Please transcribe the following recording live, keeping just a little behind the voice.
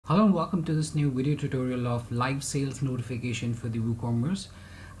Hello and welcome to this new video tutorial of live sales notification for the WooCommerce.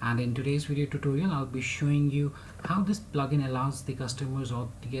 And in today's video tutorial, I'll be showing you how this plugin allows the customers or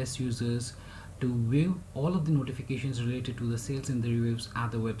the guest users to view all of the notifications related to the sales and the reviews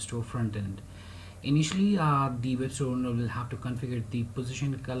at the web store front end. Initially, the web store owner will have to configure the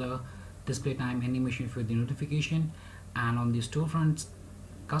position, color, display time, animation for the notification, and on the storefronts,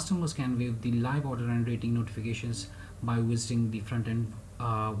 customers can view the live order and rating notifications by visiting the front end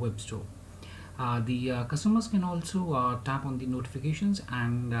web store. The customers can also tap on the notifications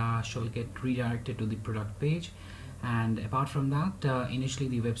and shall get redirected to the product page. And apart from that, initially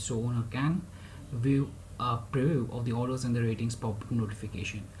the web store owner can view a preview of the orders and the ratings pop-up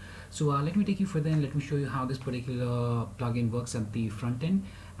notification. So let me take you further and let me show you how this particular plugin works at the front end,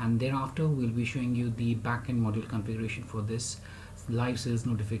 and thereafter we'll be showing you the backend module configuration for this live sales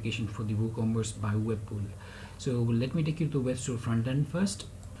notification for the WooCommerce by Webpool. So let me take you to the web store front end first.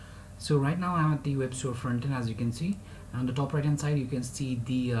 So right now I'm at the web store front end, as you can see. On the top right hand side you can see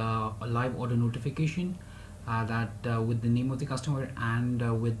the live order notification with the name of the customer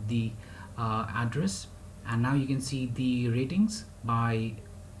and with the address. And now you can see the ratings by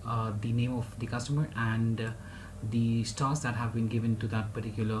the name of the customer and the stars that have been given to that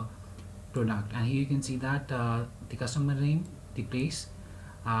particular product. And here you can see that the customer name, the place,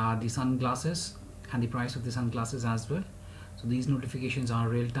 the sunglasses, and the price of the sunglasses as well. So these notifications are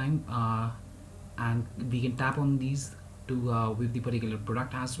real time, and we can tap on these to with the particular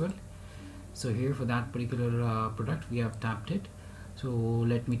product as well. So here for that particular product we have tapped it. So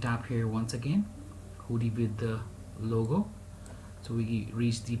let me tap here once again, hoodie with the logo. So we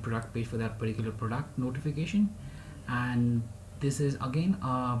reach the product page for that particular product notification, and this is again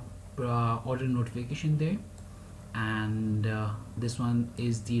a order notification there, and this one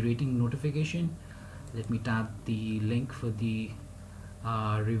is the rating notification. Let me tap the link for the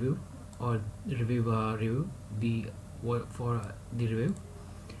review or review for the review.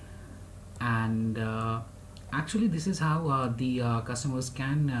 And actually this is how the customers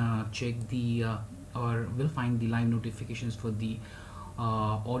can check the or will find the live notifications for the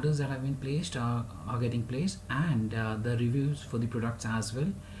orders that have been placed, are getting placed, and the reviews for the products as well.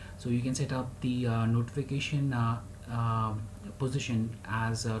 So you can set up the notification position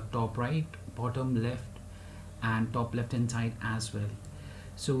as top right, bottom left, and top left hand side as well.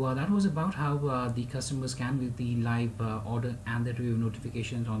 So that was about how the customers can view the live order and the review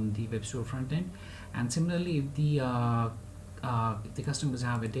notifications on the web store front end. And similarly, if the customers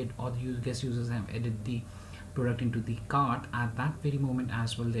have added, or the guest users have added the product into the cart at that very moment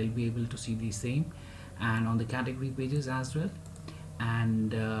as well, they'll be able to see the same, and on the category pages as well.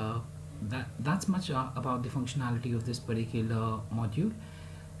 And that's much about the functionality of this particular module.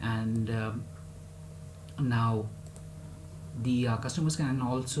 And now the customers can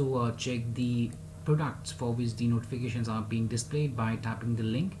also check the products for which the notifications are being displayed by tapping the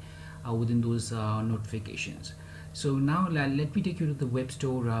link within those notifications. So now let me take you to the web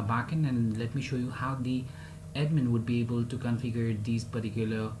store backend, and let me show you how the admin would be able to configure these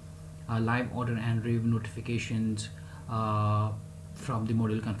particular live order and review notifications from the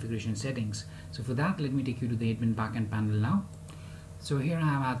module configuration settings. So for that, let me take you to the admin backend panel now. So here I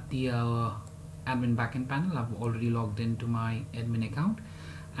am at the admin backend panel. I've already logged into my admin account,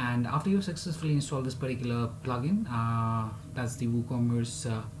 and after you've successfully installed this particular plugin, that's the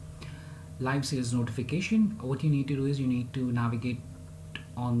WooCommerce live sales notification, what you need to do is you need to navigate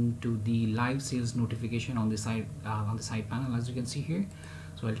onto the live sales notification on the side panel, as you can see here.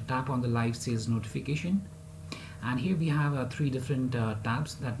 So I'll tap on the live sales notification, and here we have three different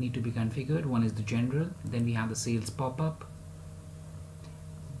tabs that need to be configured. One is the general, then we have the sales pop-up,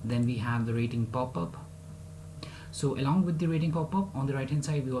 then we have the rating pop-up. So along with the rating pop-up, on the right hand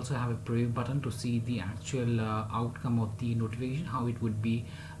side we also have a preview button to see the actual outcome of the notification, how it would be,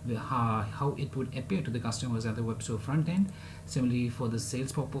 how it would appear to the customers at the web store front end. Similarly for the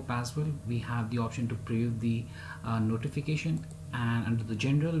sales pop-up as well, we have the option to preview the notification, and under the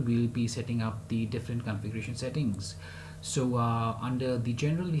general we'll be setting up the different configuration settings. So under the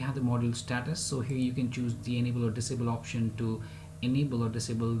general we have the module status. So here you can choose the enable or disable option to enable or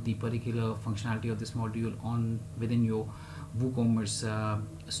disable the particular functionality of this module on within your WooCommerce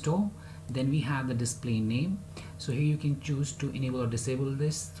store. Then we have the display name. So here you can choose to enable or disable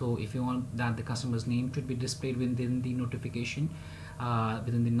this. So if you want that the customer's name should be displayed within the notification,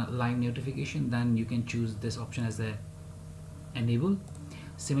 within the live notification, then you can choose this option as the enable.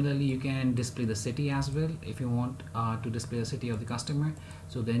 Similarly, you can display the city as well if you want to display the city of the customer.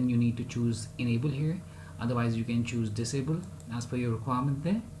 So then you need to choose enable here. Otherwise you can choose disable as per your requirement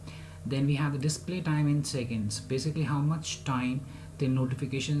there. Then we have the display time in seconds, basically how much time the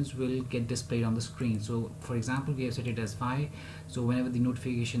notifications will get displayed on the screen. So for example, we have set it as 5, so whenever the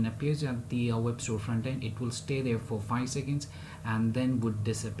notification appears at the web store front end, it will stay there for 5 seconds and then would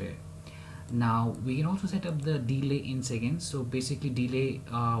disappear. Now we can also set up the delay in seconds. So basically delay,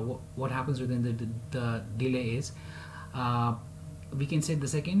 what happens within the delay is we can set the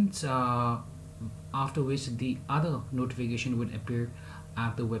seconds after which the other notification would appear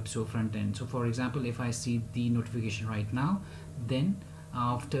at the web store front end. So for example, if I see the notification right now, then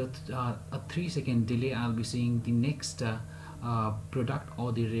after a 3-second delay, I'll be seeing the next product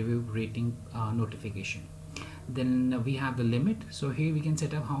or the review rating notification. Then we have the limit. So here we can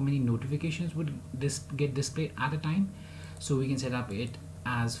set up how many notifications would get displayed at a time. So we can set up it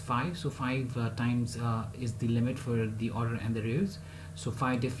as 5. So 5 times is the limit for the order and the reviews. So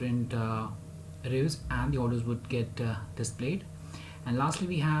 5 different reviews and the orders would get displayed. And lastly,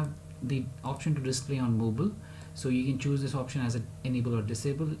 we have the option to display on mobile. So you can choose this option as enable or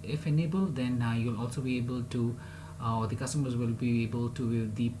disable. If enabled, then you'll also be able to, or the customers will be able to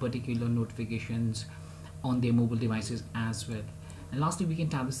view the particular notifications on their mobile devices as well. And lastly, we can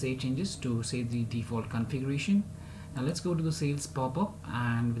tap the save changes to save the default configuration. Now let's go to the sales pop-up,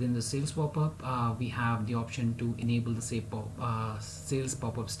 and within the sales pop-up we have the option to enable the sales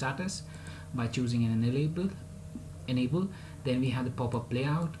pop-up status by choosing an enable. Then we have the pop-up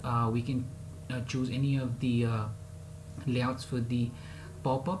layout. We can choose any of the layouts for the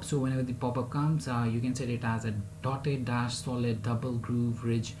pop-up. So whenever the pop-up comes, you can set it as a dotted dash solid double groove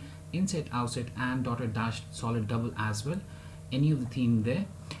ridge inset outset and dotted dash solid double as well, any of the theme there.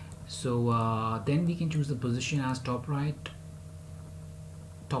 So then we can choose the position as top right,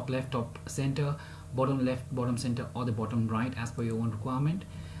 top left, top center, bottom left, bottom center, or the bottom right as per your own requirement.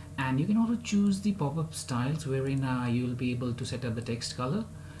 And you can also choose the pop-up styles, wherein you will be able to set up the text color.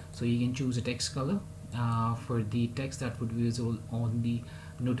 So you can choose a text color for the text that would be visible on the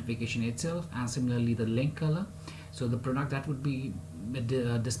notification itself, and similarly the link color. So the product that would be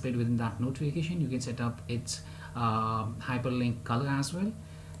displayed within that notification, you can set up its hyperlink color as well.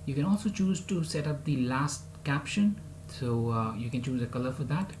 You can also choose to set up the last caption, so you can choose a color for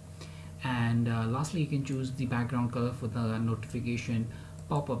that. And lastly, you can choose the background color for the notification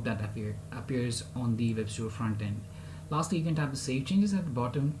pop-up that appears on the web store front end. Lastly, you can tap the save changes at the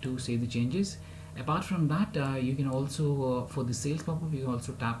bottom to save the changes. Apart from that, you can also for the sales pop-up, you can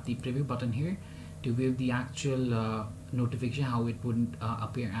also tap the preview button here to view the actual notification, how it would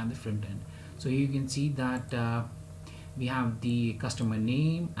appear at the front end. So you can see that we have the customer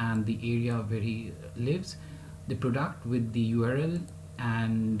name and the area where he lives, the product with the URL,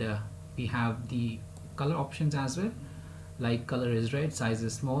 and we have the color options as well, like color is red, size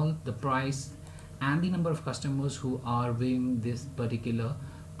is small, the price, and the number of customers who are viewing this particular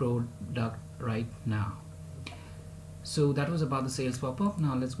product right now. So that was about the sales pop-up.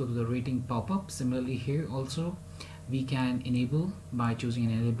 Now let's go to the rating pop-up. Similarly here also we can enable by choosing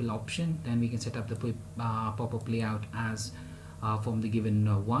an enable option. Then we can set up the pop-up layout as from the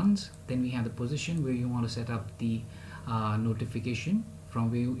given ones. Then we have the position where you want to set up the notification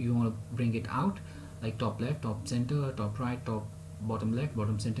from where you want to bring it out, like top left, top center, top right, top bottom left,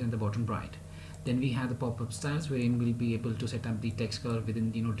 bottom center, and the bottom right. Then we have the pop-up styles wherein we'll be able to set up the text color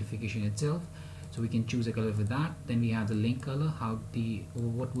within the notification itself. So we can choose a color for that. Then we have the link color,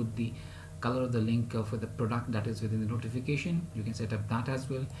 what would the color of the link for the product that is within the notification. You can set up that as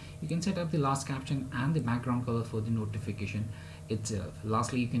well. You can set up the last caption and the background color for the notification itself.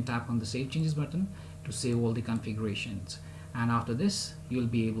 Lastly, you can tap on the save changes button to save all the configurations. And after this, you'll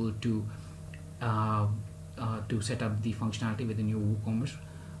be able to set up the functionality within your WooCommerce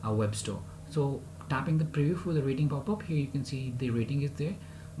web store. So tapping the preview for the rating pop-up, here you can see the rating is there,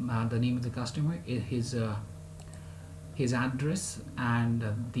 the name of the customer, his address, and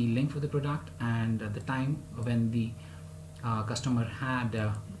the link for the product, and the time when the customer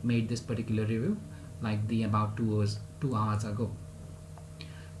had made this particular review, like the about 2 hours ago.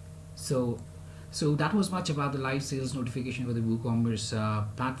 So that was much about the live sales notification for the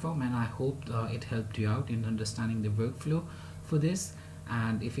WooCommerce platform, and I hope it helped you out in understanding the workflow for this.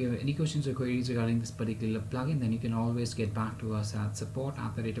 And if you have any questions or queries regarding this particular plugin, then you can always get back to us at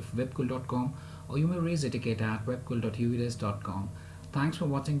support@webcool.com, or you may raise a ticket at webcool.uvis.com. Thanks for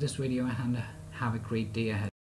watching this video, and have a great day ahead.